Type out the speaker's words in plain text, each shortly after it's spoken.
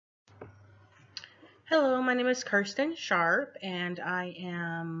Hello, my name is Kirsten Sharp, and I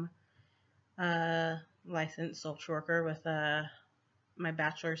am a licensed social worker with my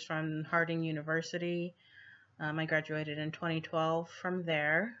bachelor's from Harding University. I graduated in 2012 from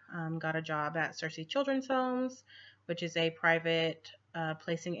there. Got a job at Cersei Children's Homes, which is a private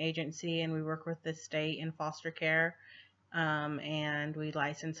placing agency, and we work with the state in foster care. And we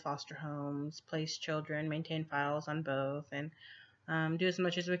license foster homes, place children, maintain files on both, and do as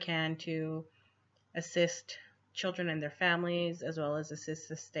much as we can to assist children and their families, as well as assist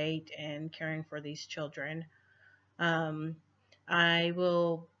the state in caring for these children. Um, I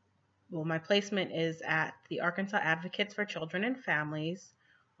will, well, my placement is at the Arkansas Advocates for Children and Families,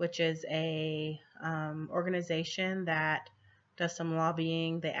 which is a organization that does some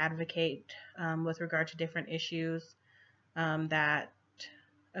lobbying. They advocate with regard to different issues that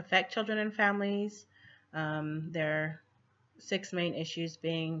affect children and families. They're 6 main issues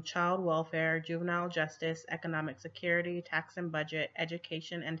being child welfare, juvenile justice, economic security, tax and budget,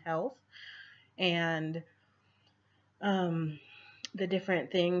 education, and health. And the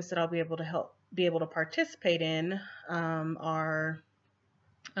different things that I'll be able to participate in are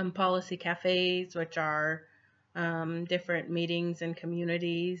policy cafes, which are different meetings and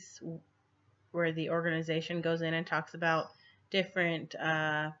communities where the organization goes in and talks about different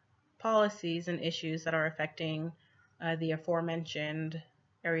policies and issues that are affecting the aforementioned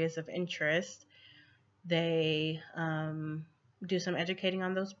areas of interest. They do some educating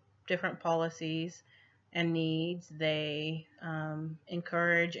on those different policies and needs. They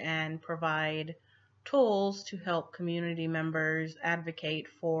encourage and provide tools to help community members advocate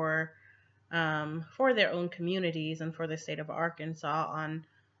for their own communities and for the state of Arkansas on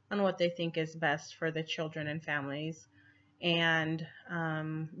what they think is best for the children and families. And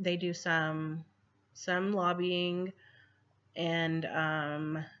they do some lobbying, and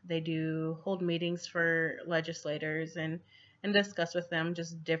they do hold meetings for legislators and discuss with them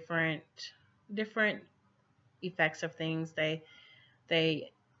just different effects of things.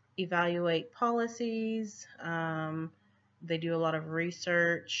 They evaluate policies. They do a lot of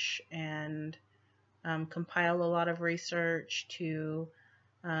research and compile a lot of research to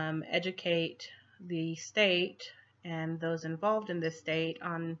educate the state and those involved in the state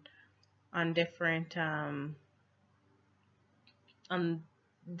on different on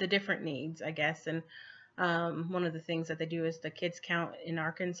the different needs, I guess. And one of the things that they do is the kids count in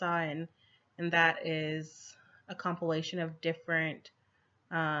Arkansas, and that is a compilation of different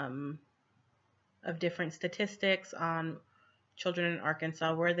statistics on children in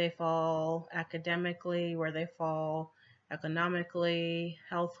Arkansas, where they fall academically, where they fall economically,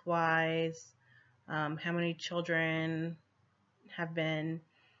 health-wise, how many children have been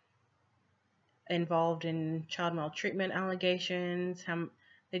involved in child maltreatment allegations.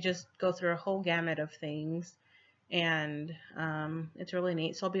 They just go through a whole gamut of things, and it's really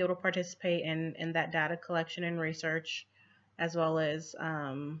neat. So I'll be able to participate in that data collection and research, as well as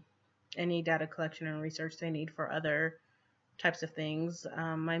any data collection and research they need for other types of things.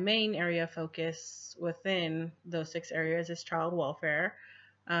 My main area of focus within those 6 areas is child welfare,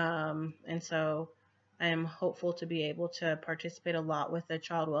 and so I am hopeful to be able to participate a lot with the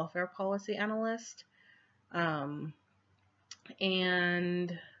child welfare policy analyst. And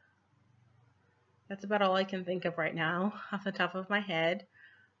that's about all I can think of right now off the top of my head.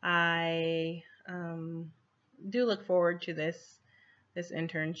 I do look forward to this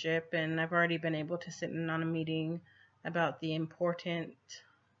internship, and I've already been able to sit in on a meeting about the importance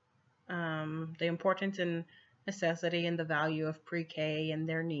and necessity and the value of pre-K and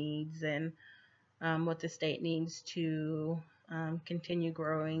their needs, and what the state needs to continue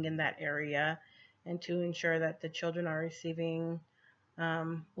growing in that area, and to ensure that the children are receiving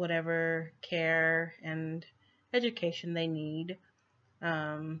whatever care and education they need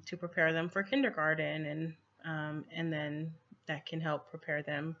to prepare them for kindergarten, and then that can help prepare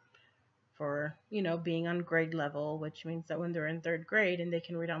them for, being on grade level, which means that when they're in 3rd grade and they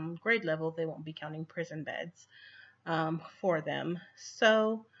can read on grade level, they won't be counting prison beds for them.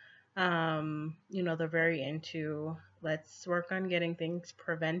 So they're very into, let's work on getting things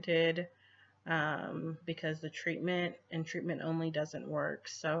prevented, because the treatment only doesn't work.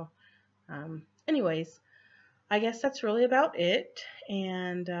 So anyways, I guess that's really about it.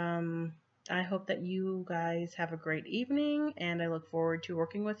 And I hope that you guys have a great evening, and I look forward to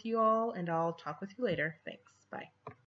working with you all, and I'll talk with you later. Thanks. Bye.